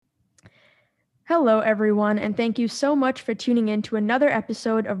Hello, everyone, and thank you so much for tuning in to another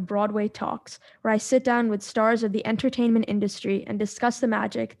episode of Broadway Talks, where I sit down with stars of the entertainment industry and discuss the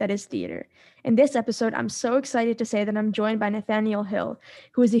magic that is theater. In this episode, I'm so excited to say that I'm joined by Nathaniel Hill,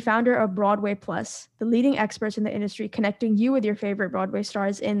 who is the founder of Broadway Plus, the leading experts in the industry connecting you with your favorite Broadway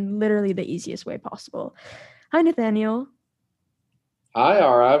stars in literally the easiest way possible. Hi, Nathaniel. Hi,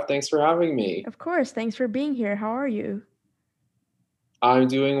 Arav. Thanks for having me. Of course, thanks for being here. How are you? I'm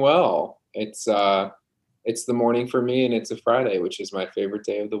doing well. It's the morning for me and it's a Friday, which is my favorite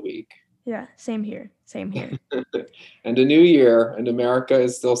day of the week. Yeah, same here. Same here. And a new year and America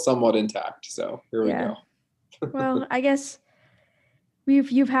is still somewhat intact. So here we Yeah. go. Well, I guess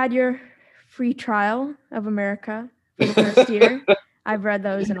you've had your free trial of America for the first year. I've read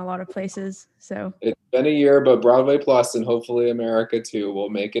those in a lot of places. So, It's been a year, but Broadway Plus and hopefully America too will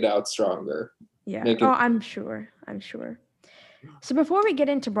make it out stronger. yeah. Make Oh, it I'm sure. I'm sure. So, before we get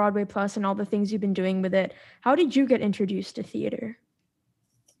into Broadway Plus and all the things you've been doing with it, how did you get introduced to theater?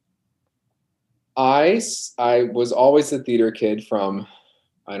 I was always a theater kid from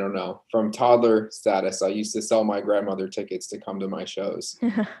I don't know, from toddler status. I used to sell my grandmother tickets to come to my shows.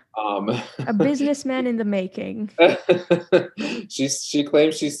 Um, A businessman in the making. she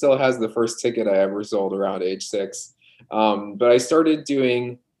claims she still has the first ticket I ever sold around age 6. But I started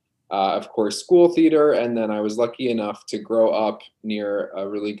doing, of course, school theater, and then I was lucky enough to grow up near a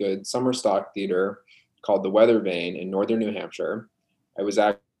really good summer stock theater called the Weather Vane in northern New Hampshire. I was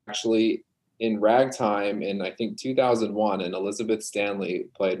actually in ragtime in I think 2001, and Elizabeth Stanley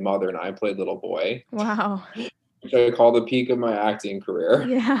played Mother, and I played Little Boy, Wow. which I call the peak of my acting career.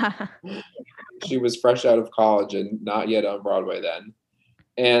 Yeah. She was fresh out of college and not yet on Broadway then.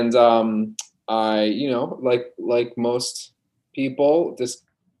 And I, like most people, this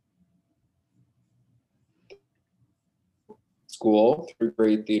school through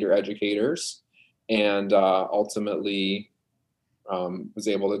great theater educators, and ultimately was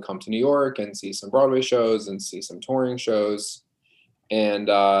able to come to New York and see some Broadway shows and see some touring shows, and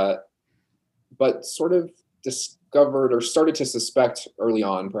but sort of discovered or started to suspect early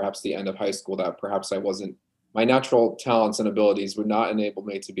on, perhaps the end of high school, that perhaps I wasn't my natural talents and abilities would not enable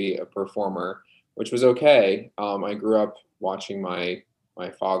me to be a performer, which was okay. I grew up watching my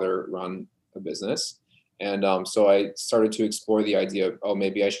father run a business, and so I started to explore the idea of, oh,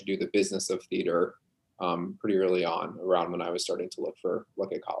 maybe I should do the business of theater pretty early on, around when I was starting to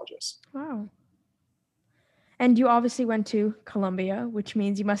look at colleges. Wow. And you obviously went to Columbia, which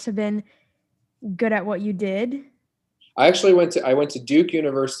means you must have been good at what you did. I went to Duke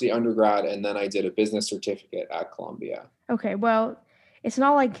University undergrad, and then I did a business certificate at Columbia. Okay, well, it's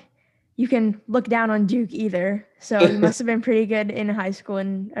not like you can look down on Duke either. So you must have been pretty good in high school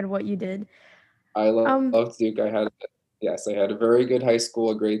and at what you did. I Um, loved Duke. Yes, I had a very good high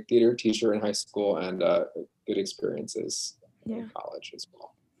school, a great theater teacher in high school, and good experiences in yeah. college as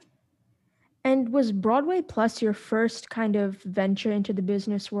well. And was Broadway Plus your first kind of venture into the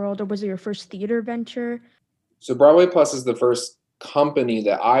business world, or was it your first theater venture? So Broadway Plus is the first company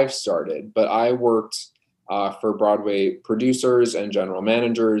that I've started, but I worked for Broadway producers and general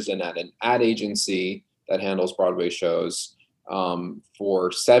managers and at an ad agency that handles Broadway shows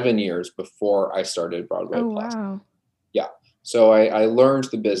for 7 years before I started Broadway Oh, Plus. wow. Yeah. So I learned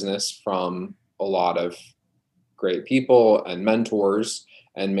the business from a lot of great people and mentors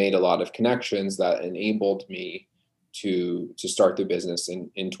and made a lot of connections that enabled me to start the business in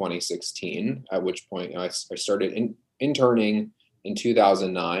 2016, at which point I started interning in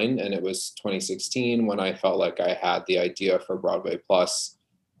 2009, and it was 2016 when I felt like I had the idea for Broadway Plus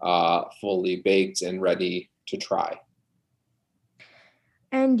fully baked and ready to try.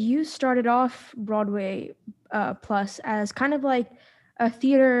 And you started off Broadway Plus as kind of like a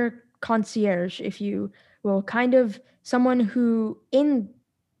theater concierge, if you will, kind of someone who in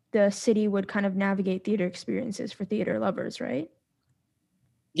the city would kind of navigate theater experiences for theater lovers, right?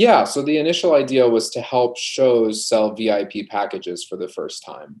 Yeah, so the initial idea was to help shows sell VIP packages for the first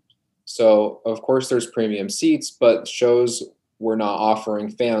time. So, of course, there's premium seats, but shows were not offering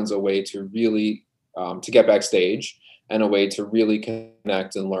fans a way to really to get backstage and a way to really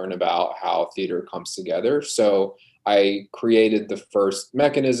connect and learn about how theater comes together. So, I created the first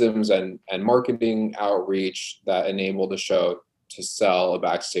mechanisms and marketing outreach that enabled the show to sell a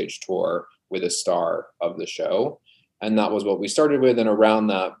backstage tour with a star of the show, and that was what we started with, and around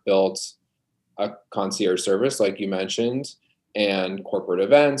that built a concierge service like you mentioned, and corporate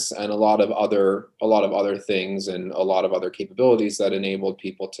events, and a lot of other things, and a lot of other capabilities that enabled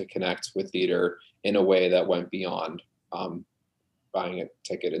people to connect with theater in a way that went beyond um, buying a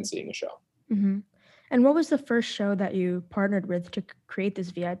ticket and seeing a show. Hmm. And what was the first show that you partnered with to create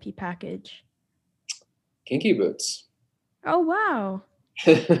this VIP package? Kinky Boots. Oh, wow.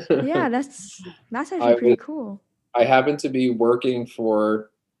 Yeah, that's actually I pretty was cool. I happened to be working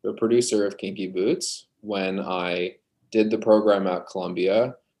for the producer of Kinky Boots when I did the program at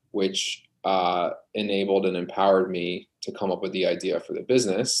Columbia, which enabled and empowered me to come up with the idea for the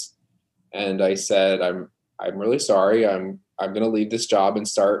business. And I said, I'm really sorry. I'm going to leave this job and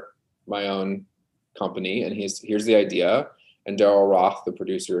start my own company. And here's the idea. And Daryl Roth, the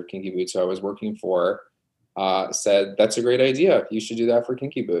producer of Kinky Boots, who I was working for, said, "That's a great idea. You should do that for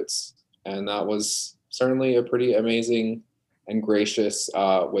Kinky Boots." And that was certainly a pretty amazing and gracious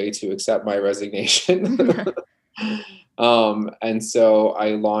way to accept my resignation. And so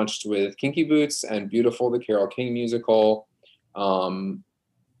I launched with Kinky Boots and Beautiful, the Carole King musical, and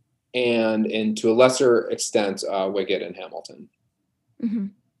to a lesser extent, Wicked and Hamilton. Hmm.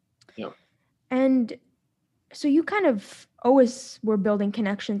 Yeah. And so you kind of always were building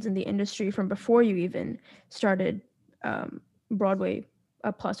connections in the industry from before you even started Broadway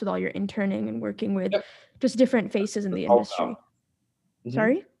Plus with all your interning and working with Yep. just different faces in That's the all industry. about. Mhm.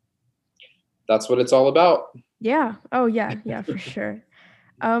 Sorry? That's what it's all about. Yeah. Oh, yeah. Yeah, for sure.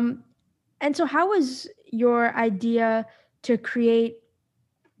 Um, and so how was your idea to create,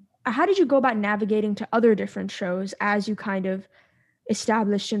 how did you go about navigating to other different shows as you kind of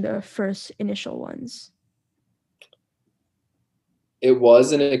established in the first initial ones? It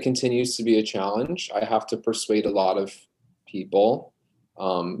was and it continues to be a challenge. I have to persuade a lot of people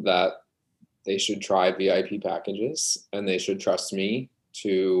that they should try VIP packages and they should trust me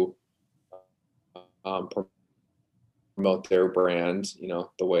to um, promote their brand,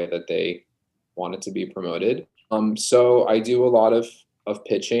 the way that they want it to be promoted. So I do a lot of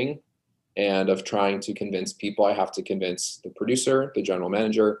pitching and of trying to convince people. I have to convince the producer, the general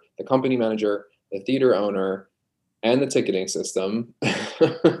manager, the company manager, the theater owner, and the ticketing system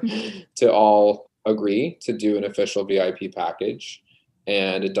to all agree to do an official VIP package.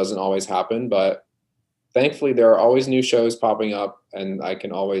 And it doesn't always happen, but thankfully there are always new shows popping up and I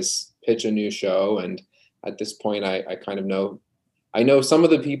can always pitch a new show. And at this point, I kind of know some of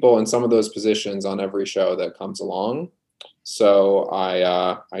the people in some of those positions on every show that comes along. So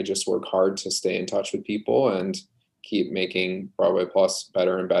I just work hard to stay in touch with people and keep making Broadway Plus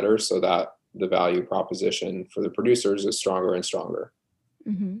better and better so that the value proposition for the producers is stronger and stronger.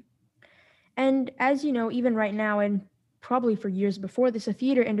 Hmm. And as you know, even right now, and probably for years before this, the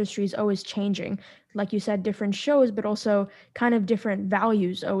theater industry is always changing. Like you said, different shows, but also kind of different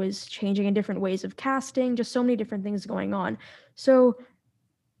values always changing and different ways of casting, just so many different things going on. So,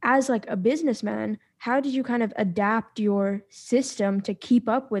 as like a businessman, how did you kind of adapt your system to keep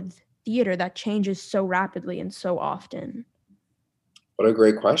up with theater that changes so rapidly and so often? What a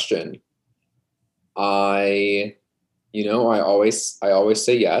great question. I, I always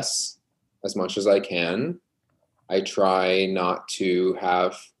say yes as much as I can. I try not to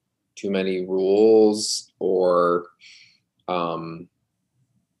have too many rules or um,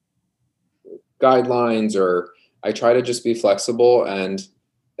 guidelines, or I try to just be flexible and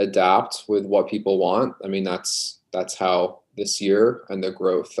adapt with what people want. I mean, that's how this year and the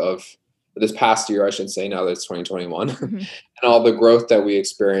growth of this past year, I should say, now that it's 2021, and Hmm. all the growth that we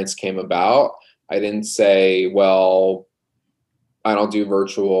experienced came about. I didn't say, well, I don't do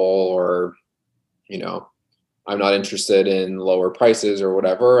virtual, or you know, I'm not interested in lower prices or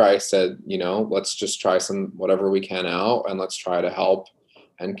whatever. I said, let's just try some whatever we can out and let's try to help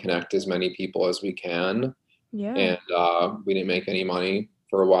and connect as many people as we can. Yeah. And we didn't make any money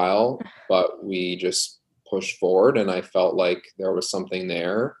for a while, but we just pushed forward and I felt like there was something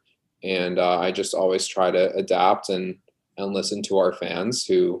there. And I just always try to adapt and listen to our fans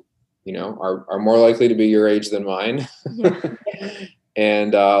who, are more likely to be your age than mine. Yeah.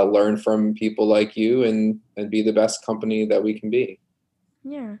 And learn from people like you and be the best company that we can be.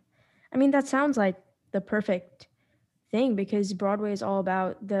 Yeah. I mean, that sounds like the perfect thing because Broadway is all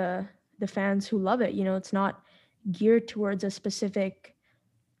about the fans who love it. You know, it's not geared towards a specific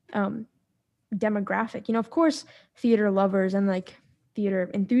um, demographic. You know, of course, theater lovers and like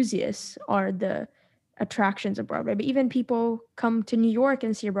theater enthusiasts are the attractions of Broadway, but even people come to New York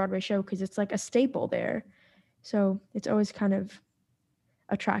and see a Broadway show because it's like a staple there. So it's always kind of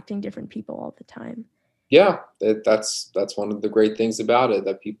attracting different people all the time. Yeah, that's one of the great things about it,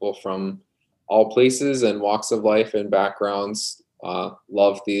 that people from all places and walks of life and backgrounds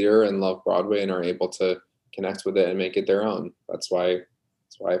love theater and love Broadway and are able to connect with it and make it their own. That's why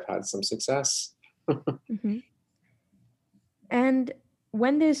I've had some success. Hmm. And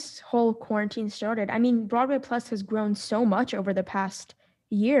when this whole quarantine started, I mean, Broadway Plus has grown so much over the past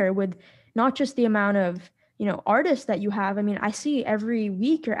year with not just the amount of, artists that you have. I mean, I see every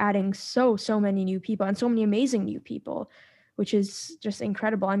week you're adding so many new people and so many amazing new people, which is just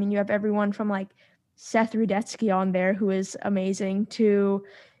incredible. I mean, you have everyone from like Seth Rudetsky on there, who is amazing, to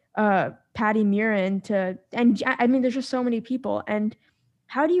Patty Murin, and I mean, there's just so many people. And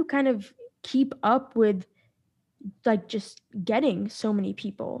how do you kind of keep up with like just getting so many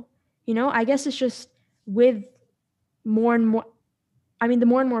people? I guess it's just with more and more, I mean, the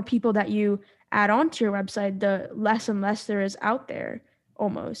more and more people that you add onto your website, the less and less there is out there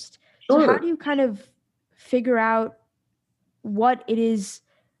almost. So how do Sure. you kind of figure out what it is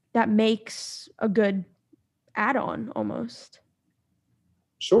that makes a good add-on almost?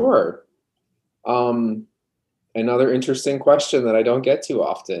 Sure. Um, Another interesting question that I don't get too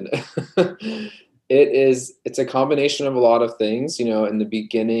often. It's a combination of a lot of things. In the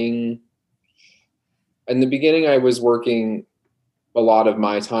beginning I was working, a lot of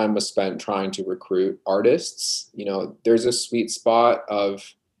my time was spent trying to recruit artists. There's a sweet spot of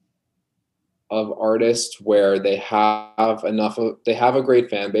artists where they have a great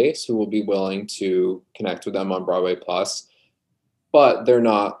fan base who will be willing to connect with them on Broadway Plus, but they're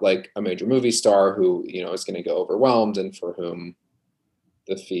not like a major movie star who is going to get overwhelmed, and for whom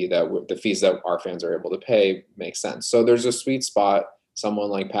the fees that our fans are able to pay make sense. So there's a sweet spot. Someone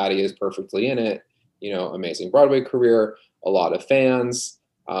like Patty is perfectly in it. Amazing Broadway career, a lot of fans.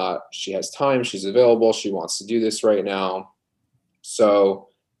 She has time. She's available. She wants to do this right now. So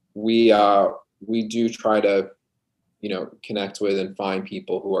we do try to connect with and find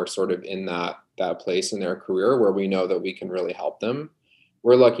people who are sort of in that place in their career where we know that we can really help them.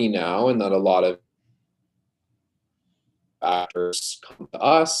 We're lucky now in that a lot of actors come to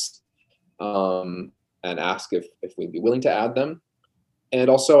us, and ask if we'd be willing to add them. And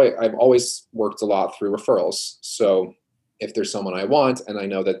also, I've always worked a lot through referrals. So if there's someone I want and I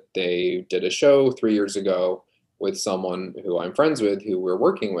know that they did a show 3 years ago with someone who I'm friends with, who we're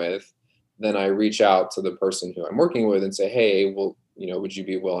working with, then I reach out to the person who I'm working with and say, hey, well, would you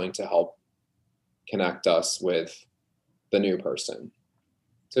be willing to help connect us with the new person?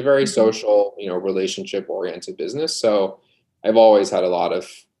 It's a very Mm-hmm. social, relationship oriented business. So I've always had a lot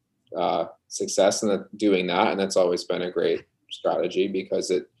of success in doing that. And that's always been a great strategy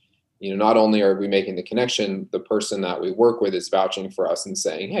because not only are we making the connection, the person that we work with is vouching for us and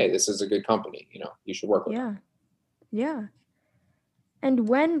saying, hey, this is a good company, you should work with them. Yeah. Yeah. And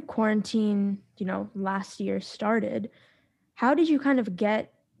when quarantine, last year started, how did you kind of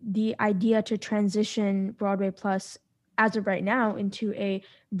get the idea to transition Broadway Plus as of right now into a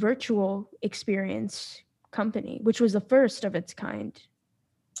virtual experience company, which was the first of its kind?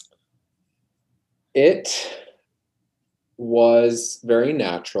 It was very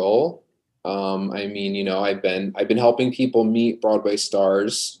natural. I mean, I've been helping people meet Broadway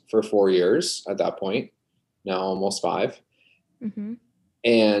stars for 4 years at that point, now almost 5. Mm-hmm.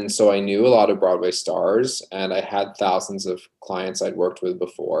 And so I knew a lot of Broadway stars, and I had thousands of clients I'd worked with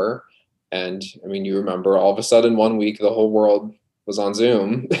before. And I mean, you remember all of a sudden 1 week, the whole world was on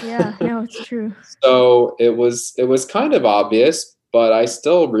Zoom. Yeah, no, it's true. So it was kind of obvious, but I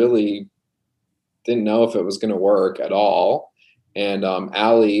still really didn't know if it was going to work at all. And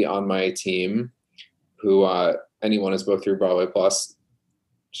Allie on my team, who anyone who's booked through Broadway Plus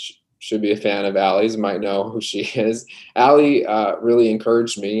should be a fan of Allie's, might know who she is. Allie really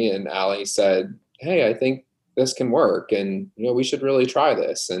encouraged me, and Allie said, hey, I think this can work, and we should really try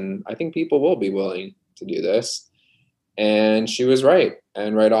this, and I think people will be willing to do this. And she was right.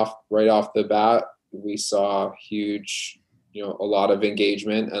 And right off the bat, we saw huge, a lot of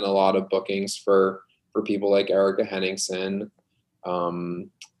engagement and a lot of bookings for people like Erica Henningsen,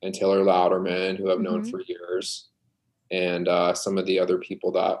 and Taylor Louderman, who I've known Mm-hmm. for years, and some of the other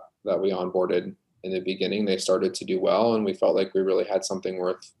people that we onboarded in the beginning. They started to do well, and we felt like we really had something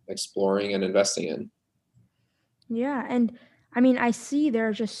worth exploring and investing in. Yeah, and I mean, I see there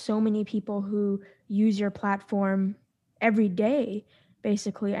are just so many people who use your platform every day,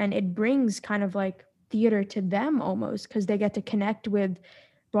 basically, and it brings kind of like theater to them almost because they get to connect with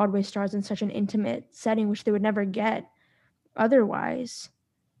Broadway stars in such an intimate setting, which they would never get otherwise.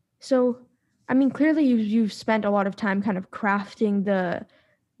 So, I mean, clearly you've spent a lot of time kind of crafting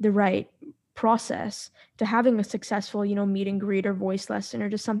the right process to having a successful, meet and greet or voice lesson or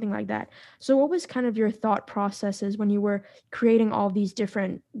just something like that. So what was kind of your thought processes when you were creating all these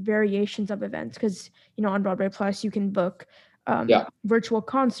different variations of events? Because, on Broadway Plus, you can book Yeah. virtual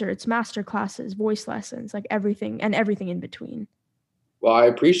concerts, master classes, voice lessons, like everything and everything in between. Well, I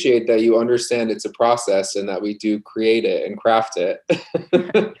appreciate that you understand it's a process and that we do create it and craft it.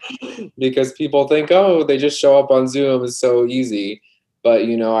 Because people think, oh, they just show up on Zoom, it's so easy. But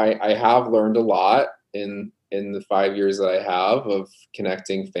I have learned a lot. in the 5 years that I have of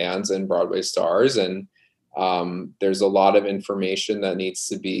connecting fans and Broadway stars. And there's a lot of information that needs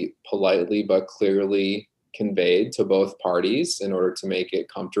to be politely but clearly conveyed to both parties in order to make it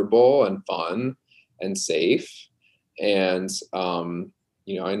comfortable and fun and safe. And I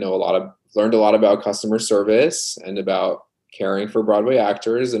learned a lot about customer service and about caring for Broadway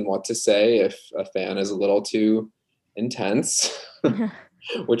actors and what to say if a fan is a little too intense,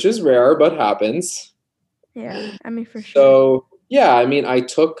 which is rare but happens. Yeah, I mean, for sure. So yeah, I mean, I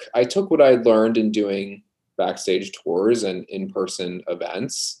took what I learned in doing backstage tours and in-person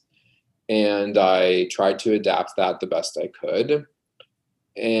events, and I tried to adapt that the best I could.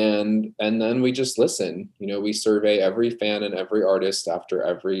 And then we just listen. We survey every fan and every artist after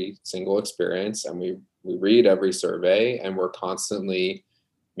every single experience, and we read every survey, and we're constantly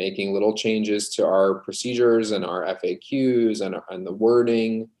making little changes to our procedures and our FAQs and the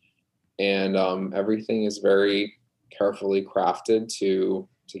wording, and everything is very carefully crafted to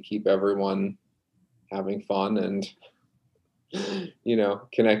keep everyone having fun and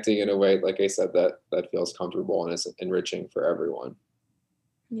connecting in a way, like I said, that feels comfortable and is enriching for everyone.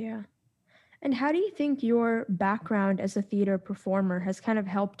 Yeah. And how do you think your background as a theater performer has kind of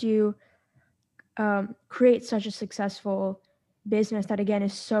helped you create such a successful business that, again,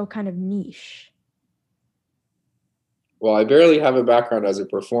 is so kind of niche? Well, I barely have a background as a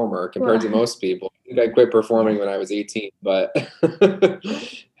performer compared to Well, most people. I think I quit performing yeah. when I was 18, but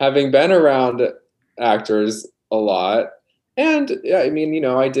having been around actors a lot, and yeah, I mean,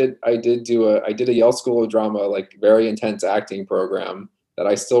 I did a Yale School of Drama, like very intense acting program that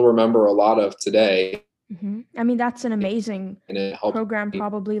I still remember a lot of today, I mean, that's an amazing and it helped program, me.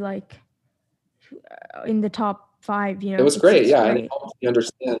 probably like in the top 5, It was great, it's yeah, and it great. helped me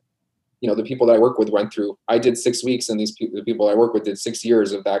understand. The people that I work with went through. I did 6 weeks, and the people I work with did 6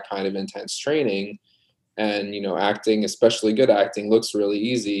 years of that kind of intense training. And acting, especially good acting, looks really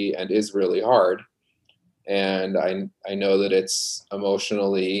easy and is really hard. And I know that it's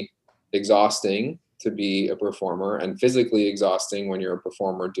emotionally exhausting to be a performer and physically exhausting when you're a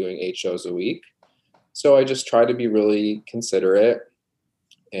performer doing 8 shows a week. So I just try to be really considerate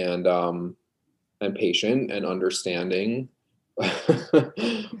and patient and understanding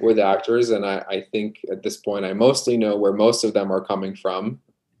with actors. And I think at this point I mostly know where most of them are coming from,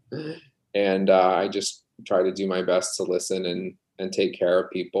 and I just try to do my best to listen and take care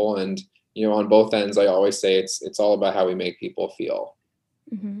of people. And on both ends, I always say it's all about how we make people feel.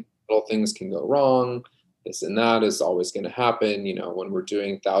 hmm Little things can go wrong. This and that is always going to happen. When we're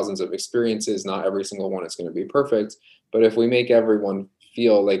doing thousands of experiences, not every single one is going to be perfect. But if we make everyone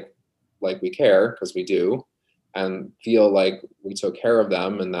feel like we care, because we do, and feel like we took care of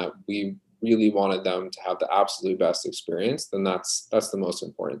them and that we really wanted them to have the absolute best experience, then that's the most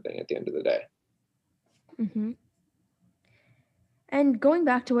important thing at the end of the day. hmm And going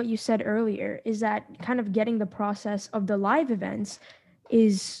back to what you said earlier, is that kind of getting the process of the live events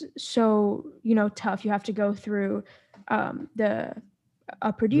is so, tough. You have to go through the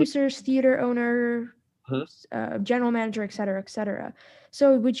a producer's theater owner, Mhm. general manager, et cetera, et cetera.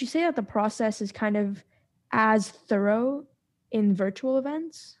 So would you say that the process is kind of as thorough in virtual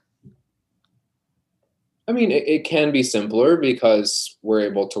events? I mean, it can be simpler because we're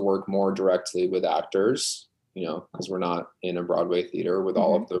able to work more directly with actors, because we're not in a Broadway theater with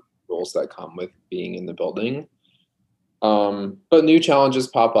all hmm of the rules that come with being in the building. But new challenges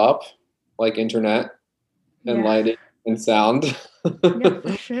pop up, like internet and Yeah. lighting and sound. Yeah,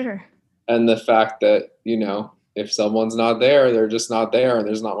 for sure. And the fact that, if someone's not there, they're just not there, and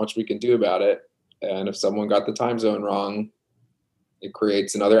there's not much we can do about it. And if someone got the time zone wrong, it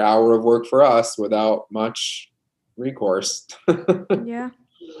creates another hour of work for us without much recourse. Yeah.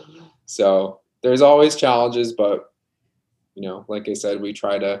 So there's always challenges, but like I said, we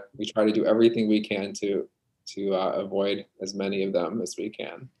try to do everything we can to avoid as many of them as we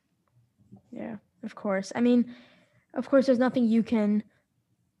can. Yeah, of course. I mean, of course, there's nothing you can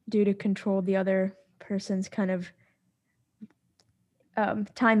do to control the other person's kind of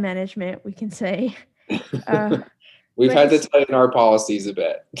time management, we can say. Uh, We've but had to it's, tighten our policies a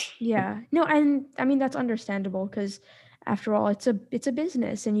bit. yeah, no, and I mean that's understandable because after all, it's a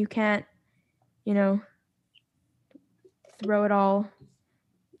business, and you can't, you know, throw it all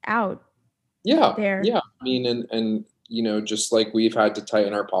out Yeah, there. yeah. I mean, and just like we've had to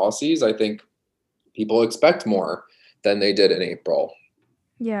tighten our policies, I think people expect more than they did in April.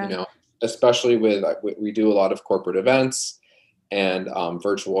 You Yeah, know, especially with we do a lot of corporate events and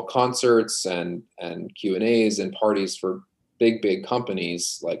virtual concerts and Q&As and parties for big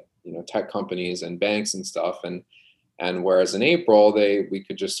companies like tech companies and banks and stuff. And whereas in April we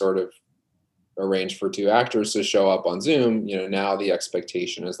could just sort of arrange for two actors to show up on Zoom, now the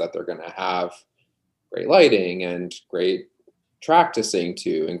expectation is that they're going to have great lighting and great track to sing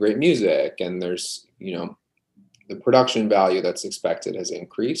to and great music. And there's, the production value that's expected has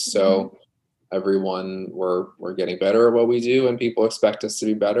increased. So everyone, we're getting better at what we do, and people expect us to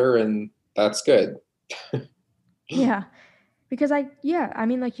be better, and that's good. Yeah. Because like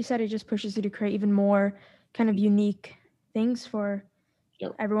you said, it just pushes you to create even more kind of unique things for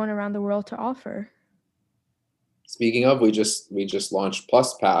everyone around the world to offer. Speaking of, we just launched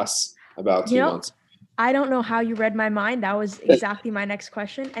Plus Pass about 2 months ago. I don't know how you read my mind. That was exactly my next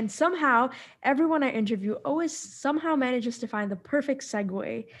question. And somehow everyone I interview always somehow manages to find the perfect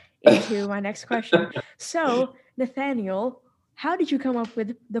segue into my next question. So, Nathaniel, how did you come up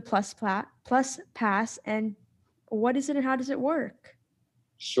with the Plus Pass, and what is it and how does it work?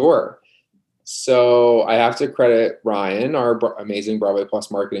 Sure. So I have to credit Ryan, our amazing Broadway Plus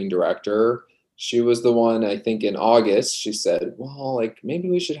marketing director. She was the one, I think in August, she said, well, like maybe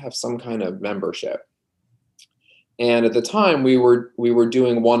we should have some kind of membership. And at the time we were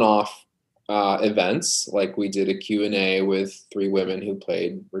doing one-off events, like we did a Q&A with 3 women who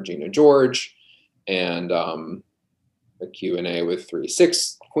played Regina George, and a Q&A with 3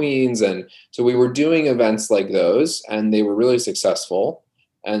 Six queens. And so we were doing events like those, and they were really successful,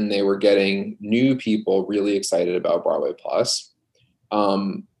 and they were getting new people really excited about Broadway Plus.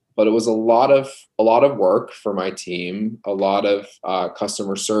 But it was a lot of work for my team, a lot of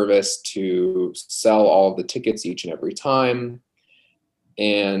customer service to sell all of the tickets each and every time.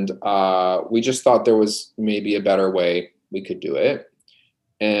 And we just thought there was maybe a better way we could do it.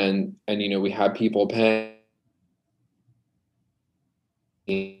 And we had people paying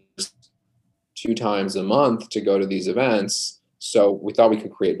 2 times a month to go to these events. So we thought we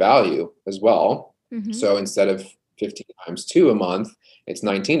could create value as well. So instead of 15 times 2 a month, it's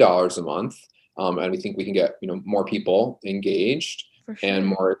 $19 a month. And we think we can get, more people engaged and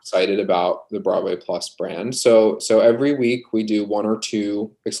more excited about the Broadway Plus brand. So every week we do 1 or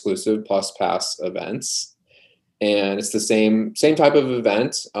 2 exclusive Plus Pass events, and it's the same type of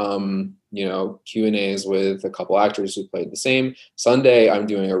event. Q&As with a couple actors who played the same. Sunday, I'm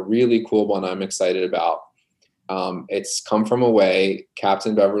doing a really cool one I'm excited about. It's Come From Away,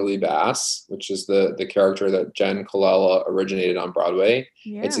 Captain Beverly Bass, which is the character that Jen Colella originated on Broadway.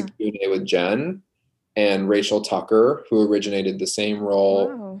 Yeah. It's a Q&A with Jen and Rachel Tucker, who originated the same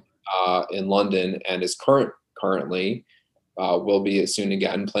role in London and is currently will be soon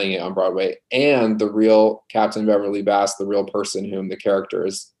again playing it on Broadway, and the real Captain Beverly Bass, the real person whom the character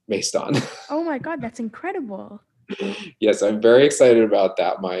is based on. Oh my God, that's incredible. Yes, I'm very excited about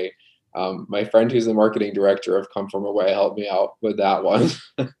that. My friend who's the marketing director of Come From Away helped me out with that one.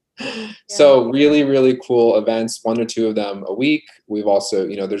 So really, really cool events, 1 or 2 of them a week. We've also,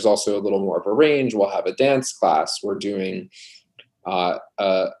 there's also a little more of a range. We'll have a dance class. We're doing a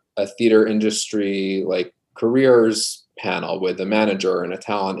theater industry like careers panel with a manager and a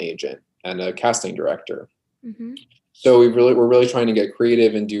talent agent and a casting director. So we're really trying to get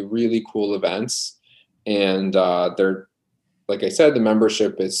creative and do really cool events. And they're, like I said, the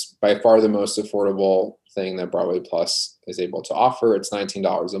membership is by far the most affordable thing that Broadway Plus is able to offer. It's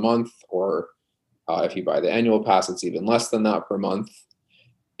 $19 a month, or if you buy the annual pass, it's even less than that per month.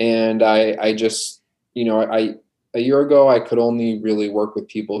 And I just, a year ago, I could only really work with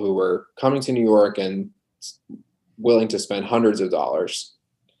people who were coming to New York and willing to spend hundreds of dollars.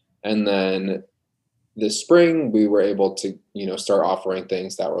 And then this spring, we were able to, start offering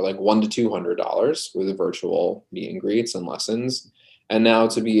things that were like $100 to $200 with the virtual meet and greets and lessons. And now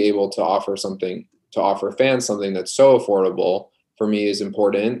to be able to offer fans something that's so affordable for me is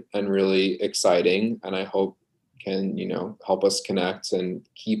important and really exciting. And I hope can, help us connect and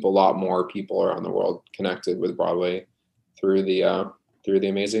keep a lot more people around the world connected with Broadway through the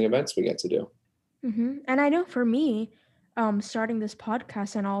amazing events we get to do. And I know for me, starting this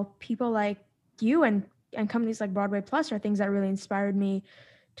podcast and all, people like you and companies like Broadway Plus are things that really inspired me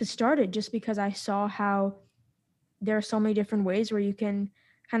to start it, just because I saw how there are so many different ways where you can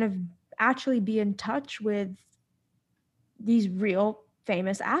kind of actually be in touch with these real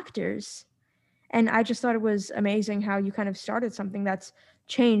famous actors. And I just thought it was amazing how you kind of started something that's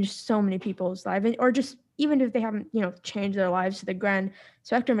changed so many people's lives, or just even if they haven't, changed their lives to the grand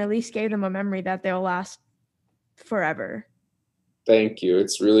spectrum, at least gave them a memory that they'll last forever. Thank you.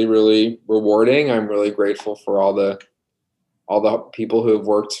 It's really, really rewarding. I'm really grateful for all the people who have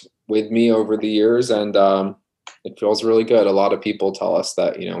worked with me over the years, and it feels really good. A lot of people tell us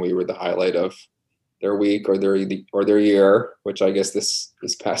that we were the highlight of their week or their year, which I guess this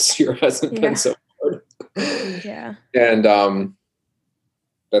past year hasn't been so hard. Yeah. And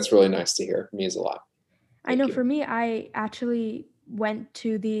That's really nice to hear. It means a lot. I Thank know you. for me, I actually went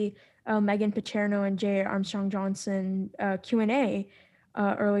to the Megan Pacherno and J. Armstrong Johnson Q&A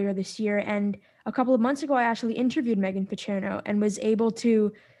earlier this year. And a couple of months ago, I actually interviewed Megan Pacherno and was able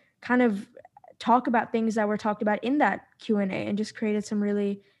to kind of talk about things that were talked about in that Q&A and just created some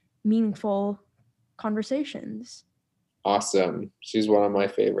really meaningful conversations. Awesome. She's one of my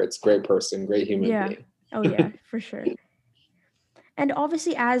favorites. Great person, great human Yeah. being. Oh, yeah, for sure. And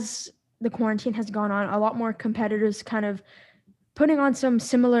obviously, as the quarantine has gone on, a lot more competitors kind of putting on some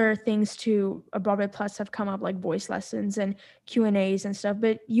similar things to a Broadway Plus have come up, like voice lessons and Q&As and stuff.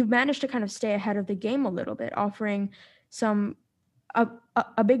 But you've managed to kind of stay ahead of the game a little bit, offering some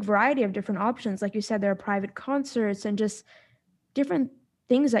a big variety of different options. Like you said, there are private concerts and just different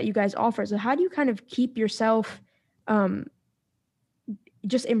things that you guys offer. So how do you kind of keep yourself um,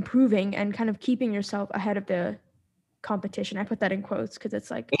 just improving and kind of keeping yourself ahead of the competition? I put that in quotes because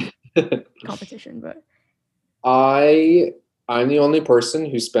it's like competition, but I I'm the only person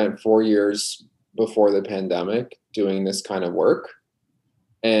who spent 4 years before the pandemic doing this kind of work,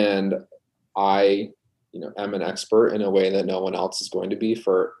 and I, am an expert in a way that no one else is going to be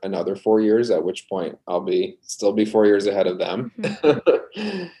for another 4 years. At which point I'll be still be 4 years ahead of them.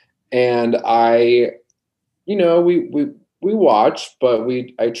 mm-hmm. And we watch, but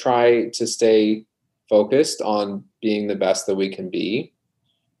I try to stay focused on being the best that we can be.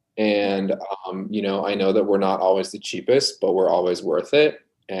 Yeah. And I know that we're not always the cheapest, but we're always worth it.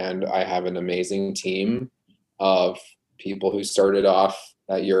 And I have an amazing team of people who started off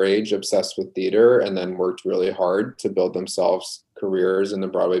at your age obsessed with theater and then worked really hard to build themselves careers in the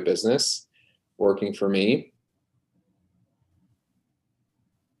Broadway business working for me.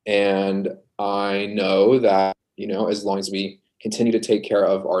 And I know that, as long as we continue to take care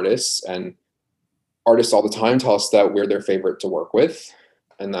of artists, and artists all the time tell us that we're their favorite to work with,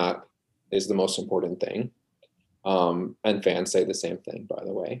 and that is the most important thing. And fans say the same thing, by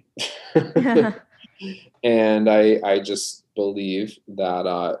the way. And I just believe that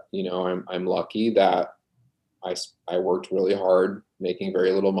I'm lucky that I worked really hard, making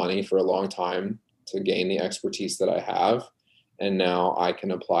very little money for a long time to gain the expertise that I have, and now I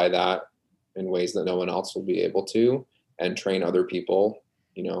can apply that in ways that no one else will be able to, and train other people,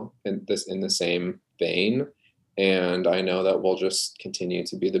 in the same vein. And I know that we'll just continue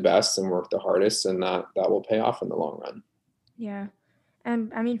to be the best and work the hardest, and that will pay off in the long run. Yeah.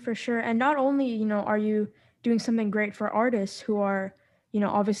 And I mean, for sure. And not only, are you doing something great for artists who are,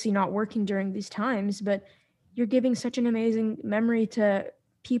 obviously not working during these times, but you're giving such an amazing memory to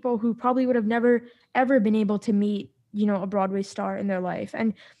people who probably would have never ever been able to meet, a Broadway star in their life.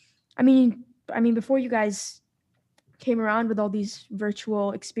 And I mean, before you guys came around with all these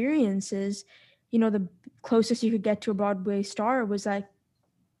virtual experiences, the closest you could get to a Broadway star was like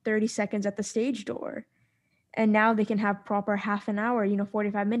 30 seconds at the stage door. And now they can have proper half an hour,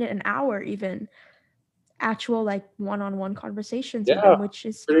 45-minute, an hour even, actual like one-on-one conversations with Yeah, them, which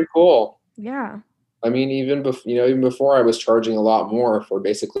is, pretty cool. yeah. I mean, even before I was charging a lot more for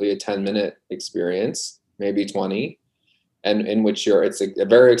basically a 10-minute experience, maybe 20, and in which it's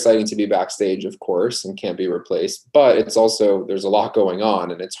very exciting to be backstage, of course, and can't be replaced. But it's also, there's a lot going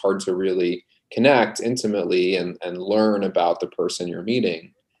on, and it's hard to really connect intimately and learn about the person you're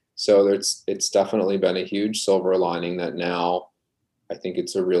meeting. So it's definitely been a huge silver lining that now I think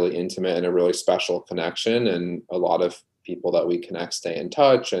it's a really intimate and a really special connection, and a lot of people that we connect stay in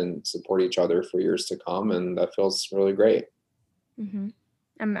touch and support each other for years to come, and that feels really great. Mm-hmm.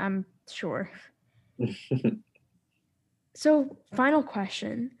 I'm sure. So, final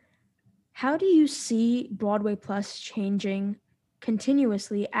question. How do you see Broadway Plus changing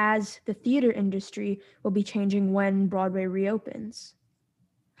continuously as the theater industry will be changing when Broadway reopens?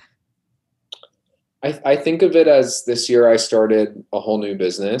 I think of it as this year I started a whole new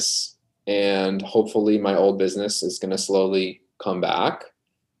business, and hopefully my old business is going to slowly come back.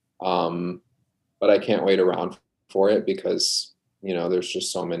 Um, but I can't wait around for it because, there's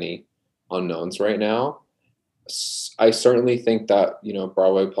just so many unknowns right now. I certainly think that,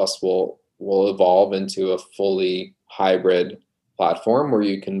 Broadway Plus will evolve into a fully hybrid platform where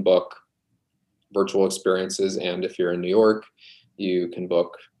you can book virtual experiences, and if you're in New York, you can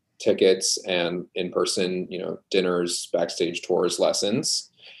book tickets and in person, dinners, backstage tours, lessons.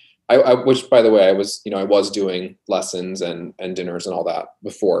 Which, by the way, I was doing lessons and dinners and all that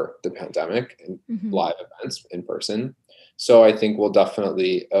before the pandemic, and Mm-hmm. live events in person. So I think we'll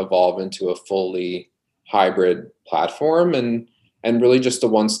definitely evolve into a fully hybrid platform, and really just a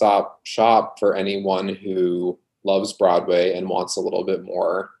one-stop shop for anyone who loves Broadway and wants a little bit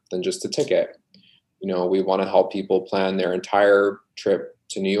more than just a ticket. We want to help people plan their entire trip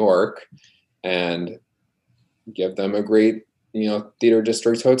to New York and give them a great, theater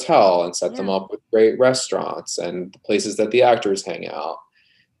district hotel and set them Yeah. up with great restaurants and the places that the actors hang out.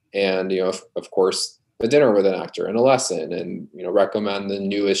 And, of course, a dinner with an actor and a lesson and, recommend the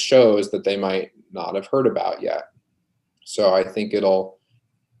newest shows that they might not have heard about yet. So I think I'll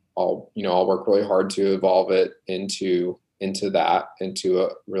work really hard to evolve it into a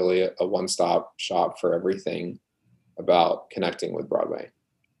really a one-stop shop for everything about connecting with Broadway.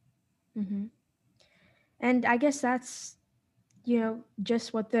 Mm-hmm. And I guess that's,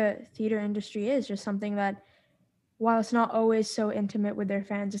 just what the theater industry is, just something that, while it's not always so intimate with their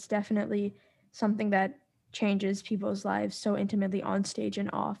fans, it's definitely something that changes people's lives so intimately on stage and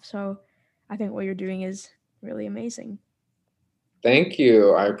off. So I think what you're doing is really amazing. Thank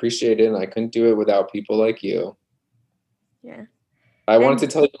you. I appreciate it. And I couldn't do it without people like you. Yeah. I wanted And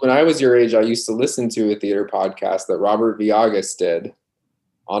to tell you, when I was your age, I used to listen to a theater podcast that Robert Villagas did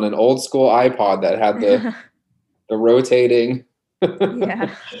on an old school iPod that had the rotating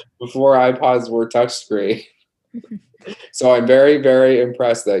yeah. before iPods were touchscreen. So I'm very, very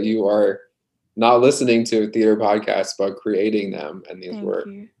impressed that you are not listening to theater podcasts, but creating them. And these Thank were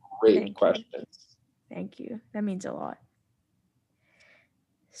you. great Thank you. questions. Thank you. That means a lot.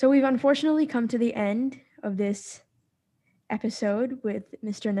 So we've unfortunately come to the end of this episode with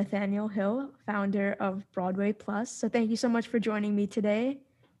Mr. Nathaniel Hill, founder of Broadway Plus. So thank you so much for joining me today.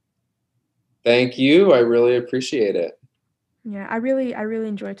 Thank you. I really appreciate it. Yeah, I really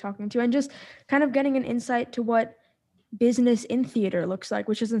enjoy talking to you and just kind of getting an insight to what business in theater looks like,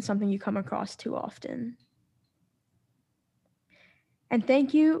 which isn't something you come across too often. And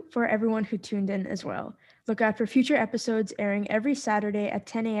thank you for everyone who tuned in as well. Look out for future episodes airing every Saturday at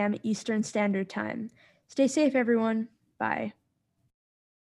 10 a.m. Eastern Standard Time. Stay safe, everyone. Bye.